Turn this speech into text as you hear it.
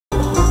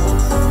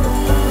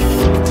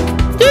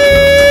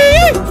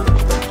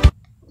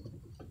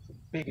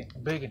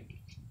Biggin.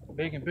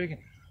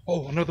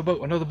 Oh, another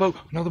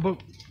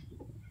boat.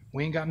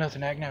 We ain't got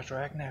nothing. Act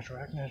natural.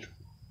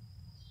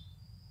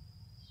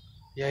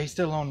 Yeah, he's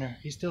still on there.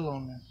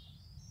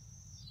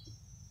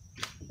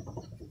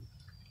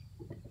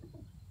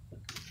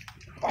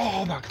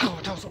 Oh my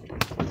God, that was a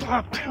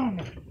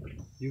 5-pounder.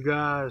 You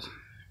guys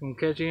gonna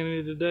catch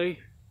any today?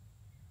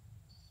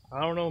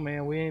 I don't know,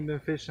 man. We ain't been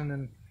fishing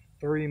in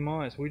 3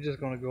 months. We just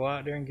gonna go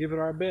out there and give it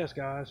our best,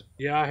 guys.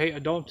 Yeah,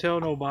 don't tell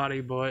nobody,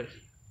 but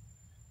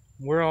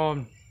we're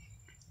on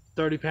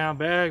 30-pound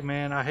bag,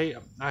 man. I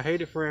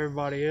hate it for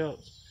everybody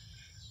else.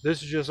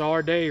 This is just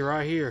our day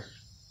right here.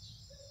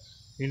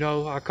 You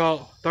know, I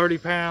caught 30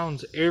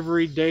 pounds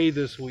every day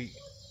this week.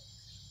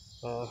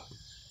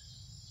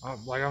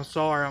 I'm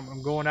sorry,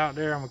 I'm going out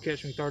there, I'm gonna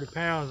catch me 30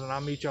 pounds and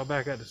I'll meet y'all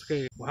back at the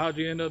scale. Well, how'd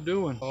you end up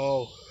doing?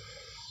 Oh,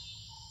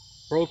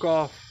 broke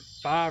off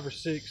 5 or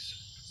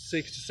 6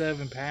 to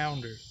 7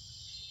 pounders.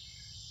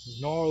 It's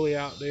gnarly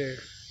out there.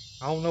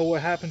 I don't know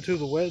what happened to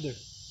the weather.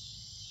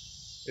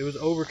 It was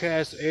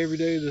overcast every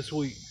day this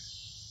week.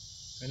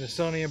 And it's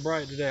sunny and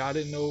bright today. I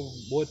didn't know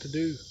what to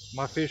do.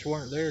 My fish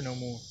weren't there no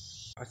more.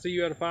 I see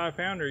you had a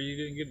 5-pounder. You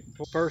didn't get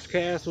the first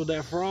cast with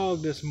that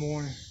frog this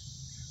morning.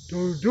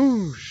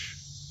 Doosh.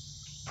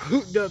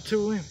 Hooked up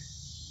to him.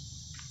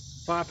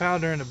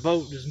 5-pounder in the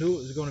boat. Just knew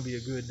it was going to be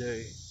a good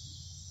day.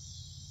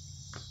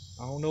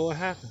 I don't know what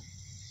happened.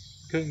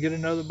 Couldn't get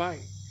another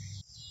bite.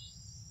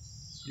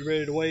 You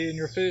ready to weigh in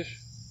your fish?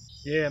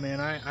 Yeah, man.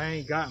 I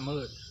ain't got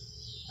much.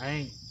 I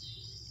ain't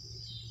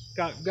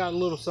got a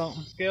little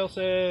something. Scale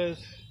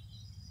says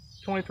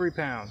 23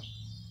 pounds.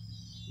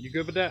 You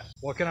good with that?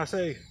 What can I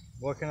say?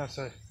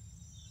 So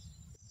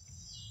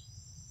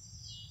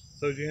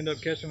did you end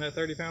up catching that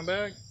 30-pound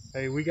bag?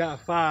 Hey, we got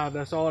 5.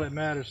 That's all that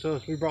matters to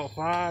us. We brought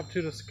 5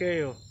 to the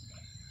scale.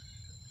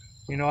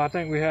 You know, I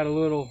think we had a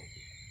little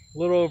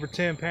over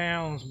 10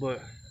 pounds,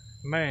 but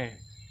man,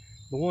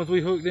 the ones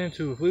we hooked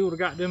into, if we would have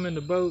got them in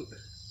the boat,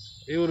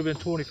 it would have been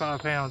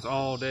 25 pounds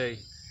all day.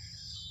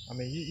 I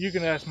mean, you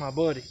can ask my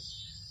buddy.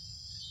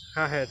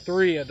 I had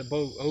 3 at the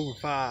boat over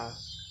 5,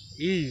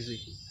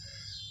 easy.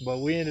 But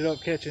we ended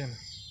up catching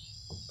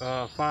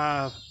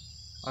 5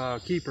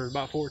 keepers,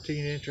 about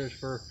 14 inches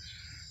for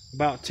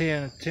about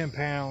 10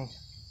 pounds.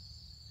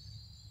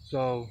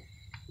 So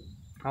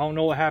I don't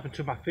know what happened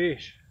to my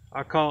fish.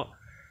 I caught,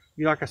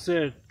 like I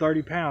said,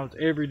 30 pounds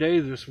every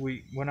day this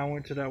week when I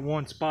went to that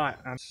one spot.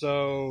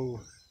 So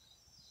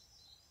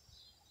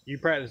you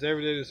practiced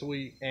every day this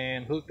week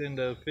and hooked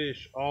into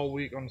fish all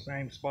week on the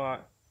same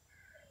spot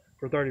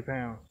for 30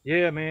 pounds.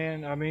 Yeah,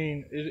 man. I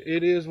mean,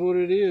 it is what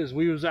it is.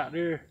 We was out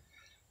there,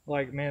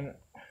 like, man,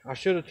 I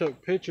should have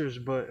took pictures,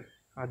 but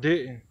I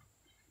didn't.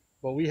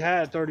 But we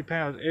had 30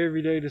 pounds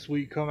every day this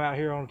week come out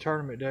here on a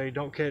tournament day.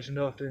 Don't catch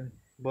nothing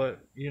but,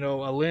 you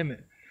know, a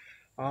limit.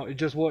 It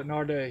just wasn't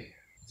our day.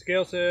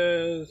 Scale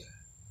says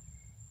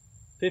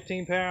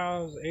 15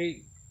 pounds,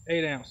 8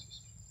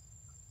 ounces.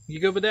 You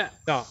good with that?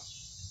 No,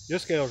 your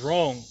scale's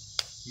wrong.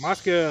 My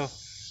scale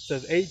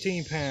says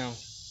 18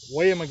 pounds.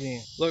 Weigh them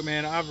again. Look,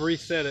 man, I've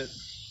reset it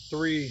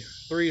 3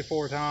 to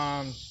 4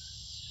 times.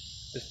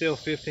 It's still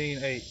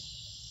 15.8.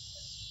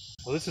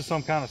 Well, this is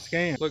some kind of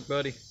scam. Look,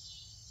 buddy.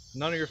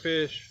 None of your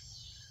fish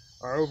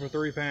are over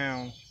 3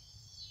 pounds.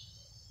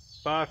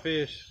 5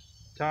 fish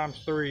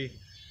times 3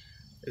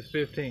 is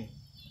 15.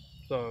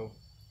 So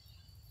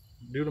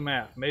do the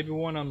math. Maybe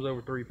one of them's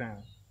over 3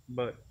 pounds.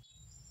 But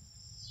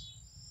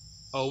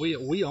oh,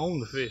 we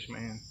own the fish,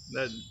 man.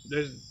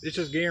 It's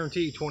just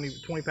guaranteed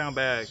 20 pound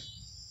bag.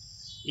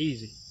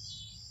 Easy.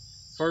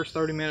 First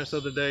 30 minutes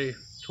of the day,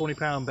 20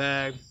 pound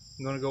bag.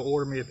 I'm gonna go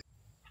order me a.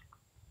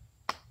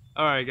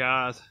 Alright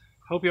guys,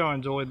 hope y'all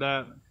enjoyed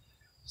that.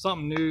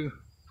 Something new,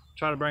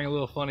 try to bring a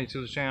little funny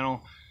to the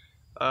channel.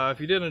 If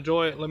you did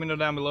enjoy it, let me know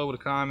down below with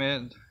a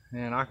comment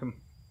and I can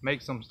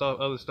make some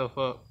other stuff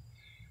up.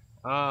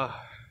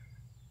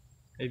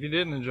 If you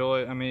didn't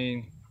enjoy it, I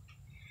mean,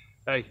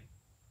 hey,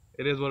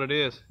 it is what it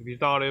is. If you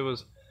thought it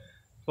was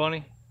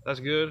funny, that's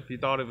good. If you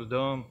thought it was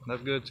dumb,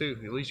 that's good too.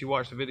 At least you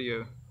watched the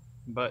video.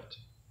 But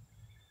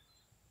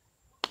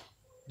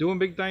doing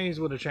big things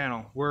with the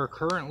channel. We're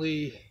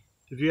currently,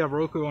 if you have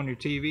Roku on your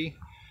TV,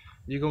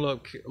 you can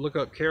look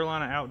up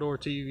Carolina Outdoor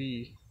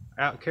TV,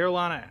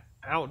 Carolina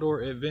Outdoor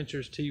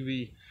Adventures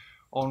TV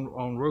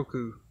on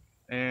Roku,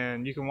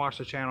 and you can watch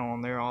the channel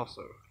on there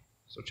also.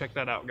 So check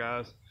that out,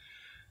 guys.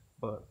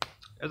 But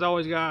as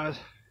always, guys,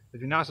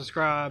 if you're not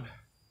subscribed,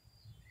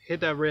 hit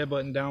that red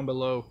button down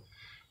below.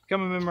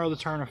 Become a member of the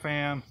Turner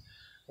fam.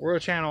 We're a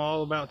channel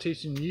all about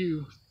teaching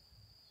you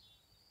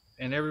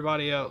and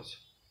everybody else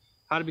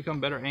how to become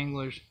better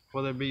anglers,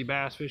 whether it be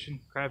bass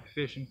fishing, crappie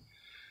fishing,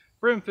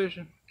 brim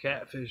fishing,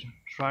 cat fishing,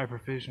 striper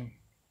fishing,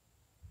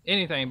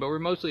 anything. But we're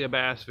mostly a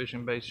bass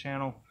fishing based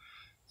channel.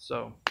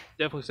 So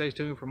definitely stay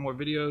tuned for more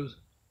videos.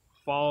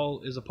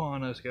 Fall is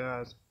upon us,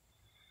 guys.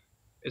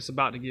 It's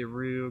about to get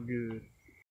real good.